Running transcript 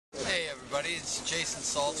everybody. It's Jason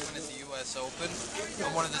Saltzman at the U.S. Open.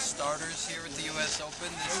 I'm one of the starters here at the U.S. Open.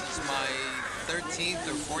 This is my 13th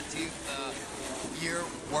or 14th year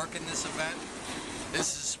working this event.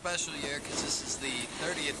 This is a special year because this is the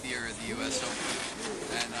 30th year of the U.S.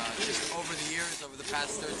 Open. And just over the years, over the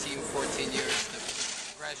past 13, 14 years, the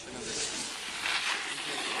progression of this is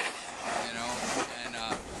ridiculous, you know, and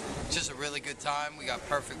just a really good time. We got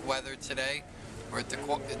perfect weather today. We're at the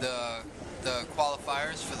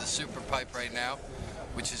qualifiers for the Super Pipe right now,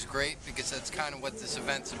 which is great because that's kind of what this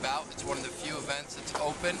event's about. It's one of the few events that's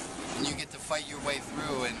open and you get to fight your way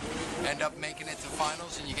through and end up making it to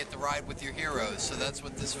finals, and you get to ride with your heroes. So that's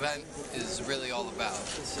what this event is really all about.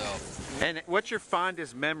 So. And what's your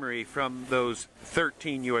fondest memory from those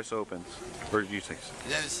 13 U.S. Opens, or U6?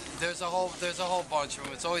 There's a whole bunch of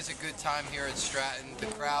them. It's always a good time here at Stratton. The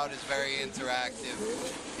crowd is very interactive.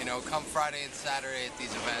 You know, come Friday and Saturday at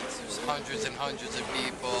these events, there's hundreds and hundreds of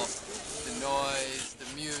people. The noise, the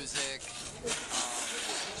music,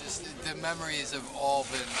 just the memories have all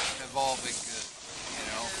been good, you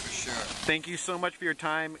know, for sure. Thank you so much for your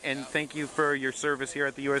time, and thank you for your service here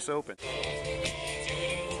at the U.S. Open.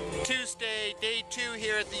 Tuesday, day 2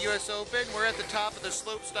 here at the U.S. Open. We're at the top of the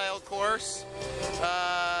slope-style course,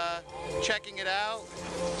 checking it out,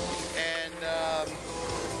 and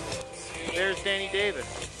there's Danny Davis.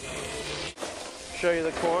 Show you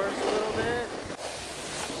the course a little bit.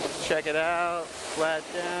 Check it out, flat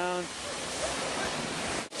down.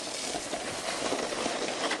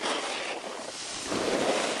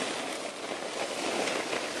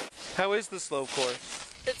 How is the slope course?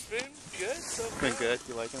 It's been good so far. Been good.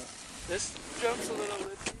 You liking it? This jump's a little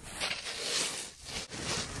bit.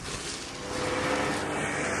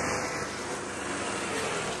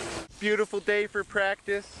 Beautiful day for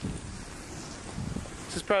practice.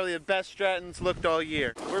 This is probably the best Stratton's looked all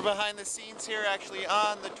year. We're behind the scenes here actually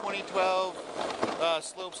on the 2012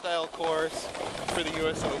 slope-style course for the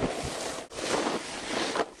U.S. Open.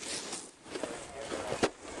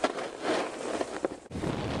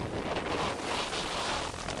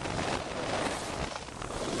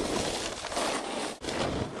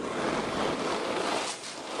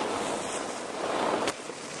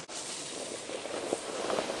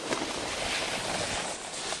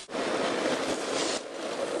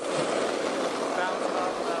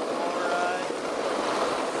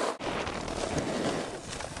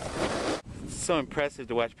 It's so impressive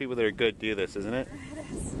to watch people that are good do this, isn't it? It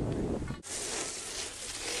is.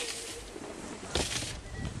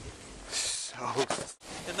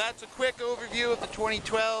 And that's a quick overview of the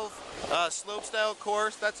 2012 slope-style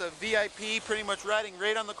course. That's a VIP, pretty much riding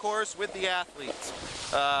right on the course with the athletes.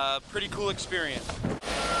 Pretty cool experience.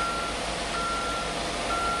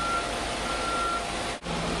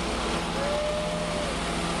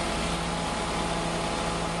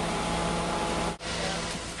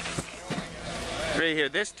 Right here,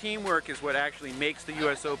 this teamwork is what actually makes the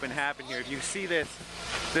U.S. Open happen here. If you see this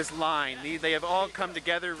line, they have all come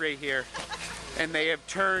together right here, and they have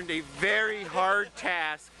turned a very hard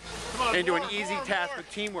task into an easy task with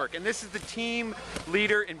teamwork. And this is the team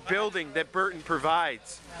leader and building that Burton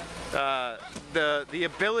provides. The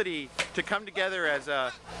ability to come together as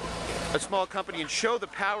a small company and show the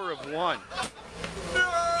power of one.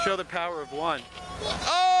 Show the power of one.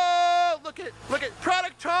 Oh, look at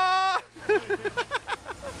product talk!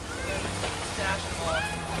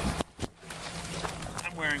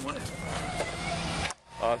 I'm wearing one.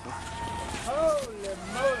 Awesome. Holy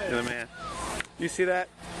moly! You're the man. You see that?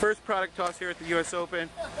 First product toss here at the U.S. Open,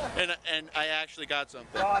 and I actually got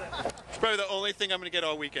something. Got it. It's probably the only thing I'm going to get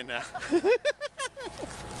all weekend now.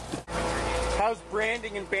 How's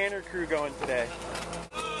branding and banner crew going today?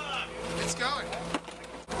 It's going.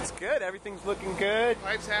 It's good. Everything's looking good.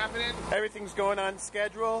 Life's happening. Everything's going on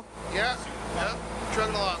schedule. Yeah.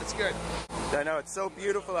 Trucking along. It's good. I know, it's so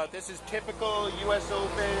beautiful out. This is typical U.S.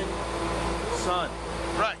 Open sun.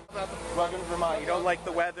 Right. Welcome to Vermont. You don't like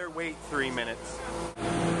the weather? Wait 3 minutes.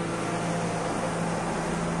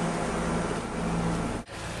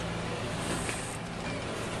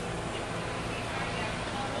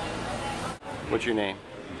 What's your name?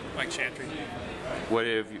 Mike Chantry.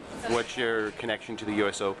 What's your connection to the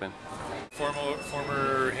U.S. Open?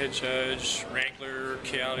 Former head judge, wrangler,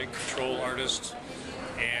 chaotic control artist,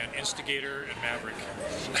 and instigator and maverick.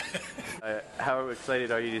 How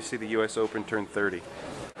excited are you to see the U.S. Open turn 30?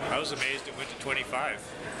 I was amazed it went to 25.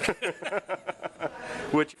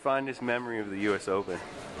 What's your fondest memory of the U.S. Open?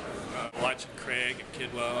 Watching Craig and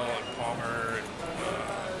Kidwell and Palmer and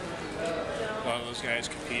a lot of those guys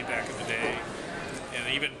compete back in the day. And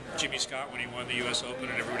even Jimmy Scott when he won the U.S. Open,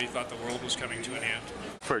 and everybody thought the world was coming to an end.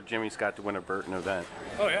 For Jimmy Scott to win a Burton event.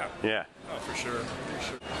 Oh yeah. Yeah. Oh, for sure. For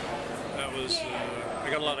sure. That was. I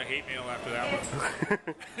got a lot of hate mail after that one.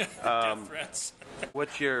 Death threats.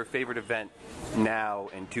 What's your favorite event now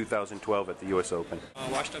in 2012 at the U.S. Open?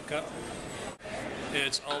 Washed Up Cup.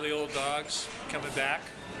 It's all the old dogs coming back,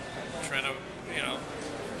 trying to,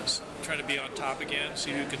 trying to be on top again,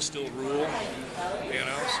 see who can still rule,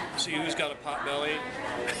 see who's got a pot belly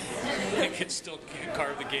and can still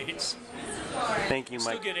carve the gates. Thank you,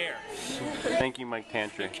 Mike. Still get air. Thank you, Mike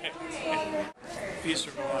Tantry. Peace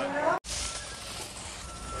from Vermont.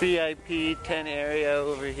 VIP 10 area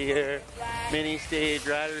over here. Mini stage,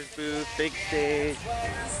 rider's booth, big stage.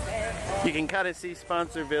 You can kind of see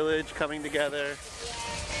Sponsor Village coming together.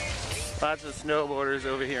 Lots of snowboarders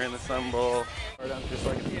over here in the Sun Bowl. Just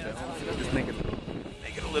like just make it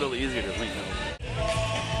a little easier to link over.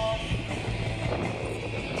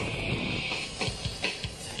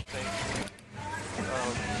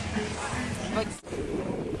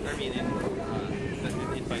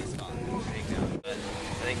 Invite Scott to hang out. But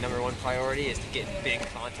I think number one priority is to get big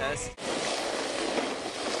contests.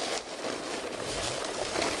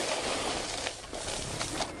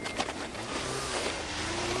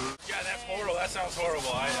 Yeah, that's horrible. That sounds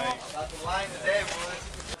horrible. Got the line today, boys.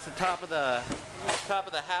 It's the top of the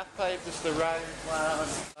half pipe. It's the riders' lounge.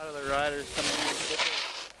 A lot of the riders coming in to get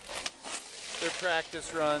their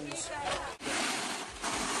practice runs.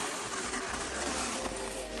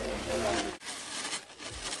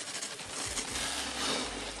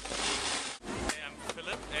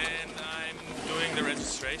 And I'm doing the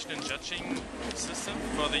registration and judging system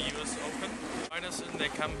for the US Open. Riders, and they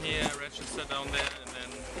come here, register down there, and then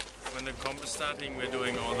when the comp is starting, we're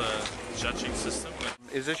doing all the judging system.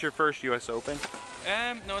 Is this your first US Open?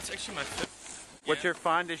 No, it's actually my fifth. What's your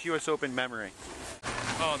fondest US Open memory?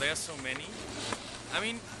 Oh, there's so many. I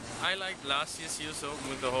mean, I liked last year's US Open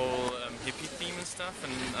with the whole hippie theme and stuff,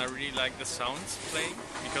 and I really liked the sounds playing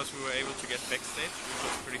because we were able to get backstage, which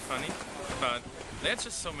was pretty funny. But there's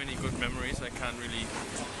just so many good memories, I can't really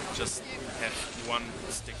just have one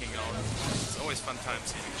sticking out. It's always fun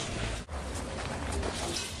times here.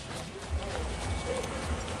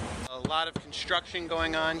 A lot of construction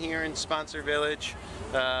going on here in Sponsor Village.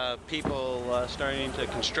 People starting to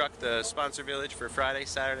construct the Sponsor Village for Friday,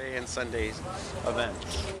 Saturday, and Sunday's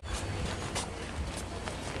events.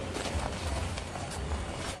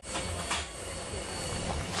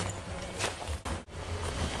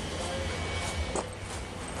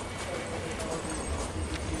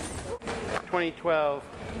 (2012)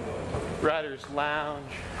 Riders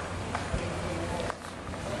Lounge.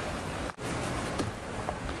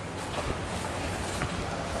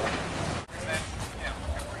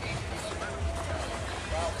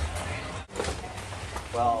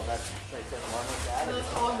 Well, that's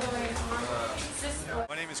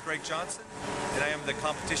My name is Greg Johnson, and I am the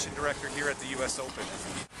competition director here at the U.S. Open.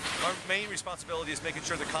 Our main responsibility is making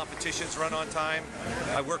sure the competitions run on time.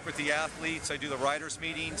 I work with the athletes, I do the riders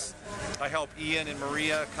meetings, I help Ian and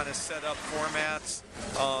Maria kind of set up formats.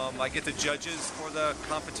 I get the judges for the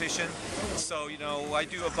competition. So, I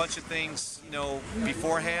do a bunch of things,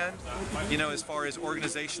 beforehand, as far as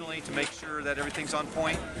organizationally to make sure that everything's on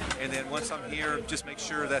point. And then once I'm here, just make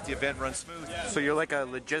sure that the event runs smooth. So you're like a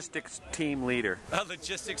logistics team leader. A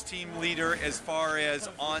logistics team leader as far as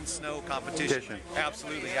on snow competition.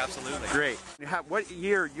 Absolutely, absolutely. Great. What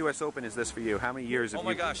year U.S. Open is this for you? How many years have you? Oh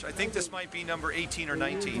my gosh, I think this might be number 18 or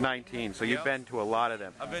 19. 19, so you've been to a lot of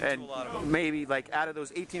them. I've been to a lot of them. Maybe like out of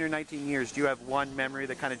those 18 or 19 years, do you have one memory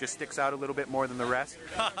that kind of just sticks out a little bit more than the rest?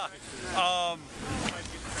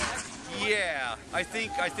 Yeah, I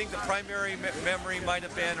think the primary memory might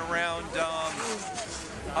have been around,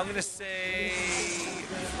 I'm going to say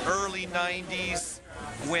early 90s.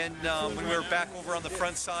 When we were back over on the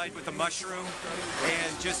front side with the mushroom,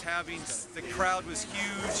 and just having, the crowd was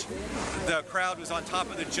huge. The crowd was on top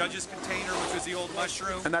of the judges' container, which was the old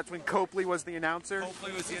mushroom. And that's when Copley was the announcer?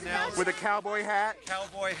 Copley was the announcer. With a cowboy hat?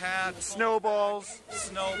 Cowboy hat. Snowballs.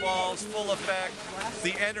 Snowballs, full effect.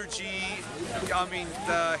 The energy, I mean,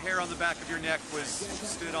 the hair on the back of your neck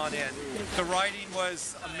stood on end. The riding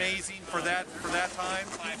was amazing for that time,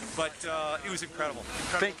 but it was incredible.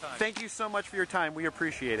 Incredible time. Thank you so much for your time. We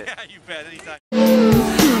appreciate it. Yeah, you bet. Anytime.